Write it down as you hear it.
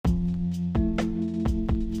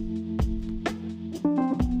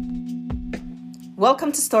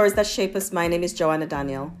Welcome to Stories That Shape Us. My name is Joanna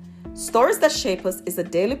Daniel. Stories That Shape Us is a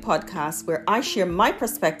daily podcast where I share my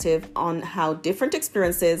perspective on how different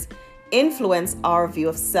experiences influence our view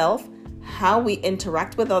of self, how we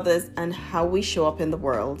interact with others, and how we show up in the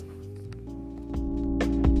world.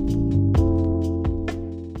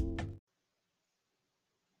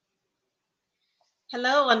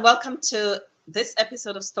 Hello, and welcome to this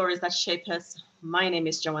episode of Stories That Shape Us. My name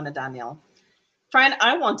is Joanna Daniel. Friend,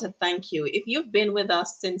 I want to thank you. If you've been with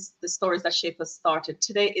us since the Stories That Shape Us started,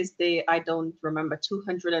 today is day, I don't remember,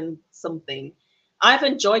 200 and something. I've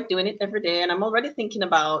enjoyed doing it every day, and I'm already thinking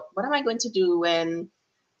about what am I going to do when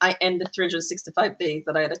I end the 365 days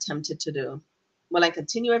that I had attempted to do. Will I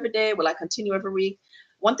continue every day? Will I continue every week?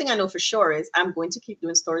 One thing I know for sure is I'm going to keep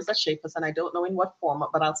doing Stories That Shape Us, and I don't know in what form,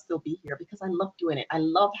 but I'll still be here because I love doing it. I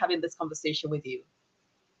love having this conversation with you.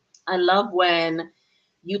 I love when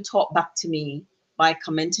you talk back to me by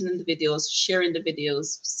commenting in the videos, sharing the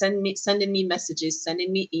videos, sending me messages,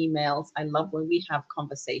 sending me emails. I love when we have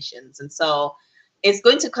conversations. And so it's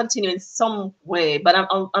going to continue in some way, but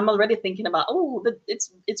I'm already thinking about,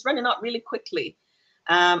 it's running out really quickly.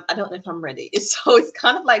 I don't know if I'm ready. So it's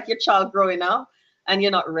kind of like your child growing up and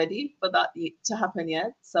you're not ready for that to happen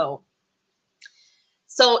yet. So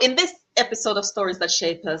in this episode of Stories That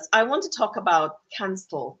Shape Us, I want to talk about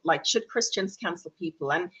cancel, like should Christians cancel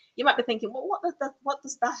people? And you might be thinking, well, what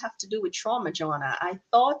does that have to do with trauma, Joanna? I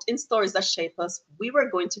thought in Stories That Shape Us, we were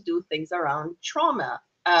going to do things around trauma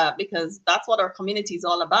because that's what our community is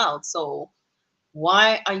all about. So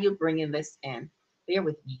why are you bringing this in? Bear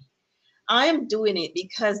with me. I am doing it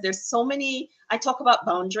because there's so many. I talk about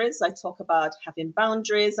boundaries. I talk about having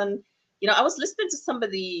boundaries. And, I was listening to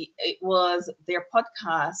somebody, it was their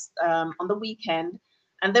podcast on the weekend,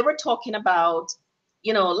 and they were talking about,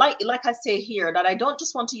 like I say here, that I don't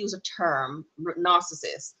just want to use a term,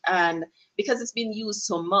 narcissist, and because it's been used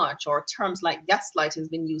so much, or terms like gaslighting has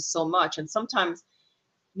been used so much. And sometimes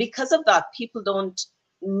because of that, people don't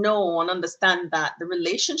know and understand that the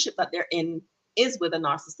relationship that they're in is with a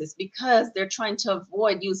narcissist because they're trying to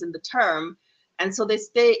avoid using the term. And so they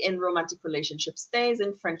stay in romantic relationships, stays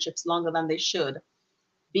in friendships longer than they should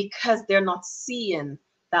because they're not seeing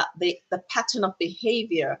that the pattern of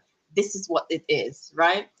behavior, this is what it is,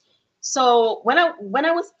 right? So when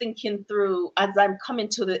I was thinking through, as I'm coming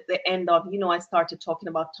to the end of, I started talking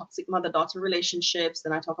about toxic mother-daughter relationships,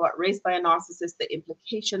 and I talk about raised by a narcissist, the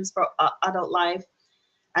implications for adult life,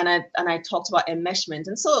 and I talked about enmeshment.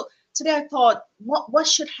 And so today I thought, what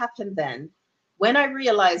should happen then when I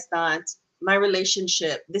realized that my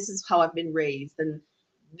relationship, this is how I've been raised, and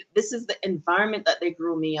this is the environment that they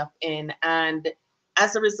grew me up in, and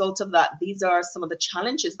as a result of that, these are some of the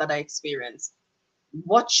challenges that I experienced.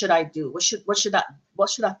 What should I do? What should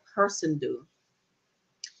that person do?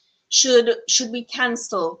 Should we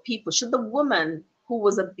cancel people? Should the woman who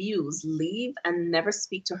was abused leave and never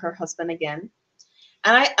speak to her husband again?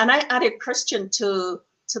 And I added Christian to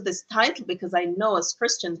this title because I know as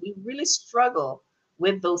Christians we really struggle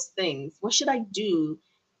with those things. What should I do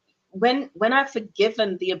when I've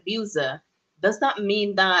forgiven the abuser? Does that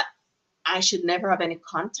mean that I should never have any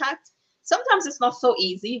contact? Sometimes it's not so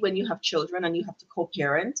easy when you have children and you have to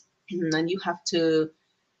co-parent and you have to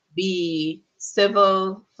be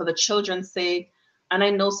civil for the children's sake. And I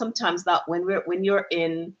know sometimes that when you're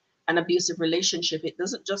in an abusive relationship, it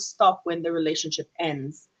doesn't just stop when the relationship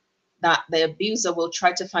ends. That the abuser will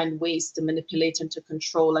try to find ways to manipulate and to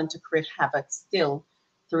control and to create havoc still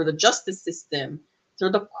through the justice system, through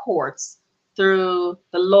the courts, through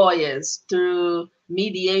the lawyers, through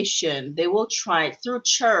mediation. They will try through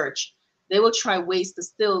church. They will try ways to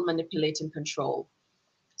still manipulate and control.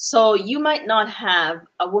 So you might not have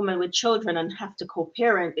a woman with children and have to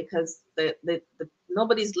co-parent because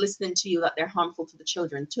nobody's listening to you that they're harmful to the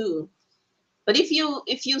children too. But if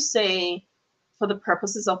you say, for the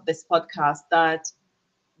purposes of this podcast, that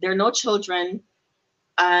there are no children,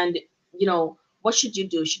 and what should you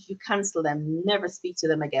do? Should you cancel them? Never speak to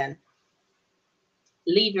them again.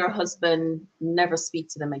 Leave your husband, never speak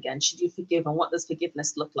to them again. Should you forgive? And what does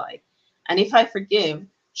forgiveness look like? And if I forgive,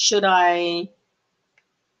 should I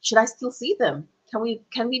still see them? Can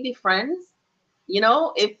we be friends?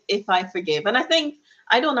 If I forgive. And I think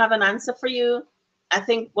I don't have an answer for you. I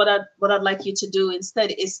think what I'd like you to do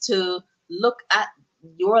instead is to look at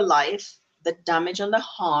your life, the damage and the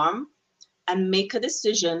harm, and make a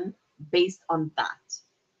decision based on that.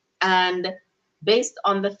 And based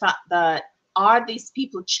on the fact that, are these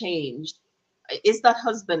people changed? Is that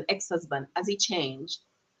husband, ex-husband, has he changed?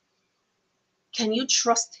 Can you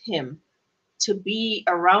trust him to be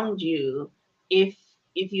around you if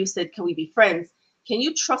you said, can we be friends? Can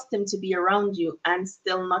you trust him to be around you and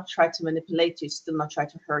still not try to manipulate you, still not try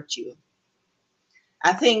to hurt you?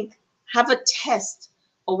 I think have a test,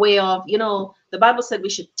 a way of, the Bible said we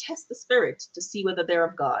should test the spirit to see whether they're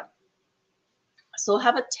of God. So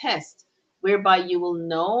have a test whereby you will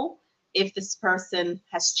know if this person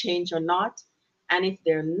has changed or not. And if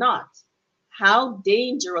they're not, how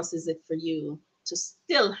dangerous is it for you to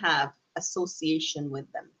still have association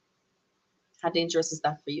with them? How dangerous is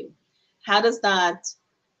that for you? How does that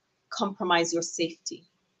compromise your safety?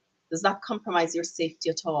 Does that compromise your safety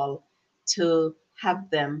at all to have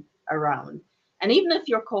them around? And even if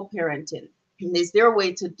you're co-parenting, is there a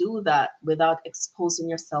way to do that without exposing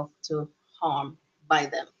yourself to harm by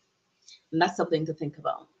them? And that's something to think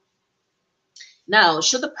about. Now,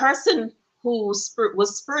 should the person who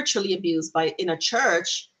was spiritually abused in a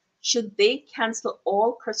church, should they cancel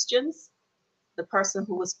all Christians? The person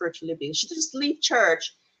who was spiritually abused should just leave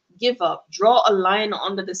church, give up, draw a line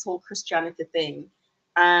under this whole Christianity thing,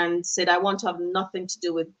 and said, I want to have nothing to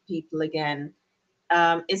do with people again.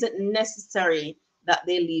 Is it necessary that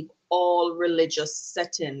they leave all religious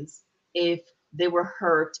settings if they were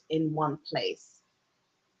hurt in one place?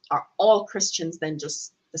 Are all Christians then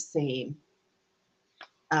just the same?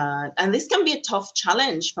 And this can be a tough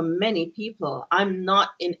challenge for many people. I'm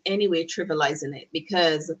not in any way trivializing it,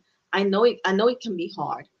 because I know it can be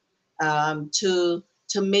hard to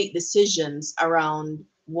make decisions around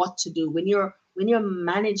what to do when you're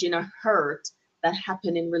managing a hurt that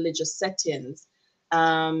happened in religious settings,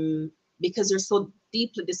 because you're so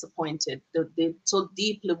deeply disappointed, they're so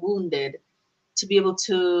deeply wounded. To be able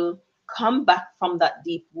to come back from that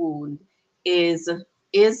deep wound is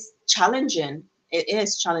challenging. It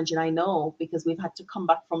is challenging, I know, because we've had to come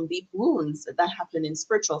back from deep wounds that happen in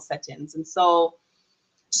spiritual settings. And so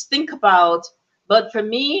just think about, but for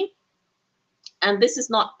me, and this is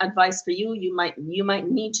not advice for you, you might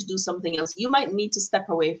need to do something else. You might need to step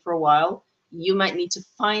away for a while. You might need to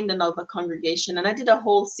find another congregation. And I did a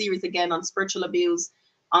whole series again on spiritual abuse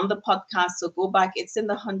on the podcast. So go back, it's in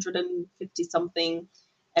the 150 something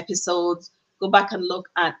episodes. Go back and look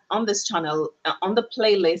at on this channel, on the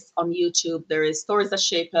playlist on YouTube, there is Stories That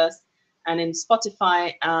Shape Us. And in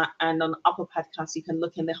Spotify and on Apple Podcasts, you can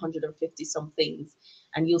look in the 150 some things,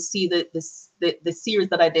 and you'll see the series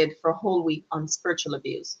that I did for a whole week on spiritual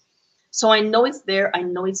abuse. So I know it's there. I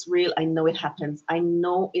know it's real. I know it happens. I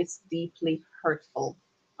know it's deeply hurtful.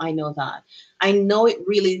 I know that. I know it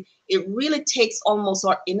really takes almost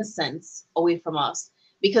our innocence away from us,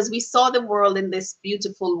 because we saw the world in this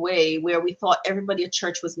beautiful way where we thought everybody at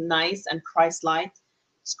church was nice and Christ-like,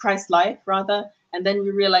 rather. And then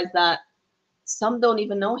we realized that some don't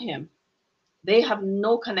even know him. They have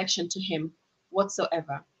no connection to him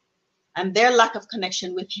whatsoever. And their lack of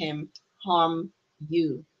connection with him harm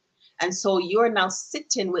you. And so you're now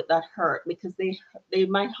sitting with that hurt, because they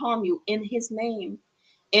might harm you in his name,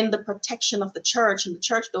 in the protection of the church. And the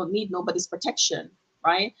church don't need nobody's protection,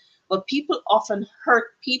 right? But people often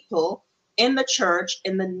hurt people in the church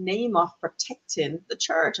in the name of protecting the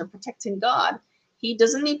church and protecting God. He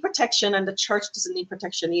doesn't need protection, and the church doesn't need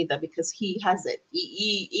protection either, because he has it.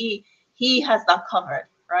 He has that covered,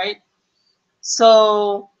 right?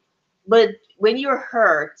 So, but when you're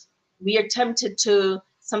hurt, we are tempted to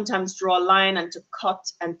sometimes draw a line and to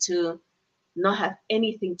cut and to not have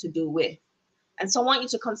anything to do with. And so I want you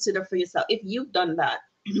to consider for yourself, if you've done that,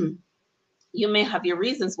 you may have your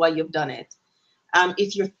reasons why you've done it.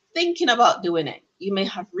 If you're thinking about doing it, you may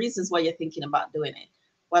have reasons why you're thinking about doing it.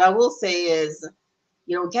 What I will say is,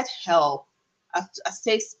 get help, a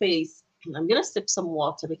safe space. I'm going to sip some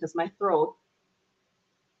water because my throat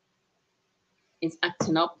is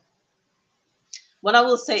acting up. What I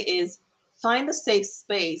will say is, find a safe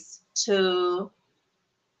space to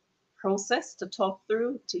process, to talk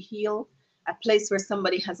through, to heal, a place where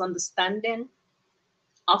somebody has understanding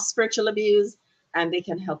of spiritual abuse, and they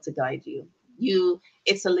can help to guide you.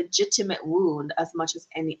 It's a legitimate wound as much as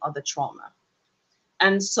any other trauma.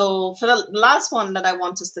 And so for the last one that I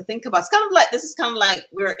want us to think about, this is kind of like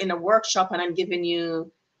we're in a workshop and I'm giving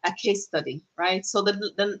you a case study, right? So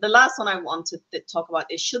the last one I want to talk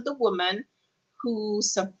about is, should the woman who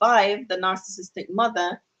survived the narcissistic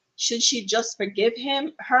mother, should she just forgive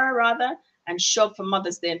her rather, and show up for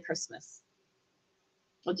Mother's Day and Christmas?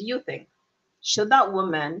 What do you think? Should that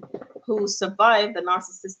woman who survived the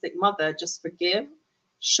narcissistic mother just forgive,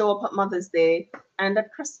 show up at Mother's Day and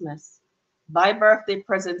at Christmas, buy birthday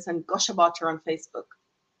presents and gush about her on Facebook?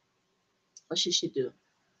 What should she do?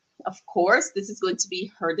 Of course, this is going to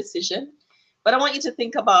be her decision, but I want you to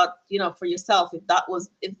think about, for yourself,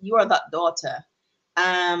 if you are that daughter,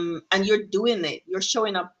 And you're doing it. You're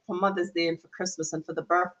showing up for Mother's Day and for Christmas and for the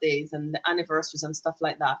birthdays and the anniversaries and stuff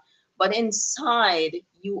like that. But inside,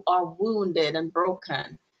 you are wounded and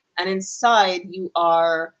broken. And inside, you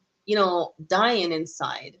are, dying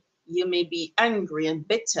inside. You may be angry and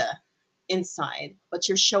bitter inside, but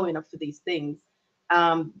you're showing up for these things.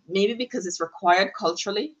 Maybe because it's required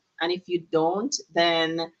culturally. And if you don't,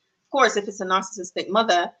 then, of course, if it's a narcissistic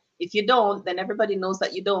mother, if you don't, then everybody knows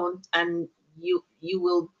that you don't. And you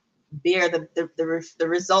will bear the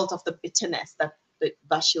result of the bitterness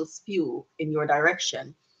that she'll spew in your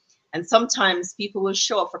direction. And sometimes people will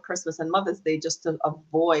show up for Christmas and Mother's Day just to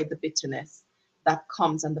avoid the bitterness that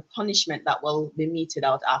comes and the punishment that will be meted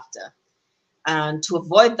out after. And to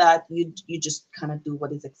avoid that, you just kind of do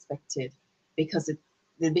what is expected because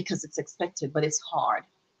it's expected, but it's hard.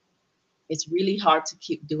 It's really hard to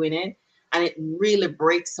keep doing it, and it really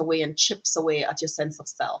breaks away and chips away at your sense of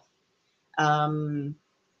self. And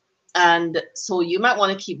so you might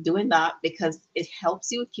want to keep doing that because it helps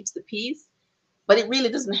you, it keeps the peace, but it really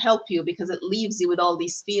doesn't help you because it leaves you with all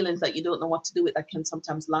these feelings that you don't know what to do with that can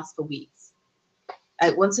sometimes last for weeks.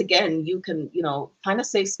 Once again, you can, find a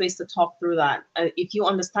safe space to talk through that. If you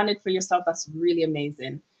understand it for yourself, that's really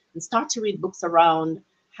amazing. And start to read books around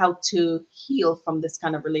how to heal from this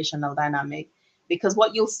kind of relational dynamic, because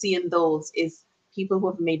what you'll see in those is people who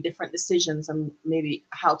have made different decisions and maybe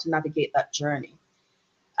how to navigate that journey.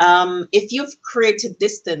 If you've created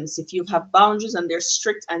distance, if you have boundaries and they're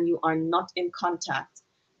strict and you are not in contact,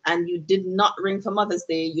 and you did not ring for Mother's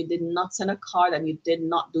Day, you did not send a card, and you did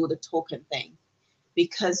not do the token thing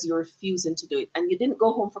because you're refusing to do it, and you didn't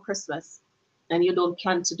go home for Christmas, and you don't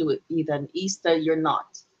plan to do it either. And Easter, you're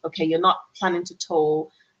not. Okay, you're not planning to toe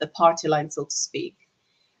the party line, so to speak.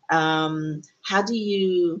 What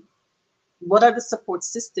are the support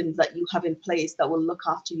systems that you have in place that will look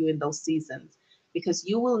after you in those seasons? Because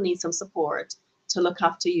you will need some support to look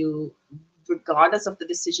after you regardless of the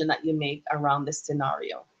decision that you make around this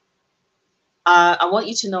scenario. I want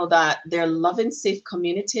you to know that there are loving, safe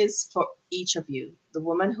communities for each of you. The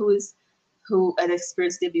woman who had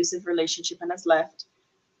experienced the abusive relationship and has left,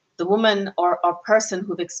 the woman or person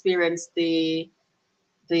who've experienced the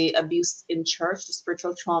abuse in church, the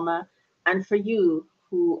spiritual trauma, and for you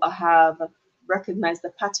who have recognized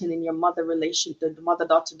the pattern in your the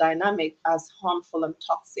mother-daughter dynamic as harmful and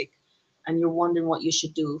toxic, and you're wondering what you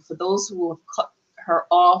should do. For those who have cut her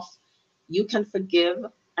off, you can forgive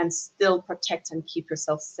and still protect and keep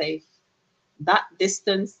yourself safe. That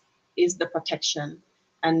distance is the protection.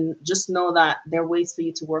 And just know that there are ways for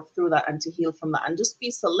you to work through that and to heal from that, and just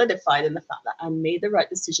be solidified in the fact that I made the right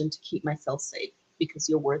decision to keep myself safe, because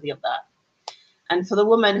you're worthy of that. And for the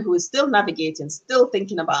woman who is still navigating, still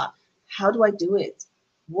thinking about, how do I do it?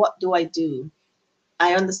 What do I do?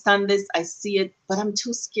 I understand this, I see it, but I'm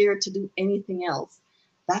too scared to do anything else.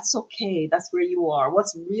 That's okay. That's where you are.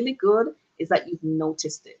 What's really good is that you've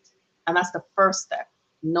noticed it. And that's the first step,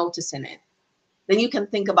 noticing it. Then you can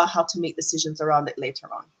think about how to make decisions around it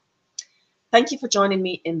later on. Thank you for joining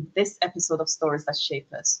me in this episode of Stories That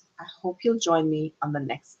Shape Us. I hope you'll join me on the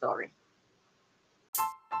next story.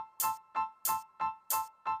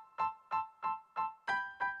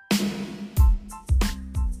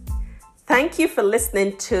 Thank you for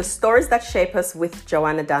listening to Stories That Shape Us with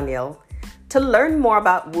Joanna Daniel. To learn more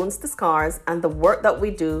about Wounds to Scars and the work that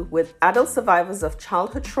we do with adult survivors of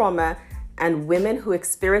childhood trauma and women who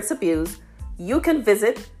experience abuse, you can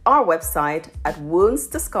visit our website at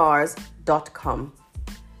woundstoscars.com.